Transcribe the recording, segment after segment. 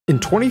In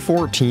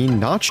 2014,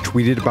 Notch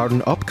tweeted about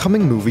an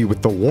upcoming movie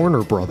with the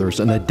Warner Brothers,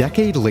 and a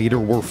decade later,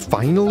 we're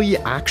finally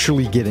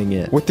actually getting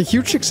it. With the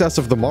huge success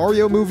of the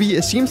Mario movie,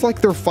 it seems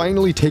like they're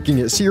finally taking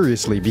it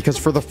seriously, because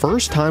for the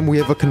first time, we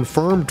have a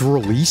confirmed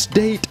release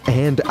date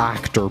and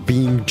actor,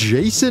 being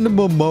Jason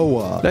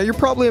Momoa. Now, you're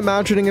probably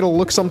imagining it'll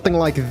look something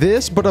like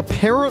this, but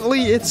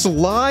apparently it's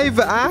live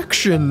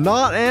action,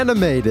 not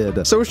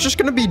animated. So it's just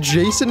gonna be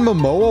Jason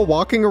Momoa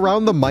walking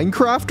around the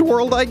Minecraft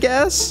world, I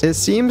guess? It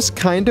seems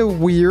kinda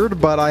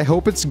weird, but I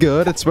hope it's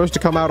good. It's supposed to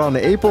come out on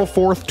April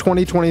 4th,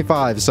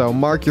 2025, so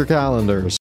mark your calendars.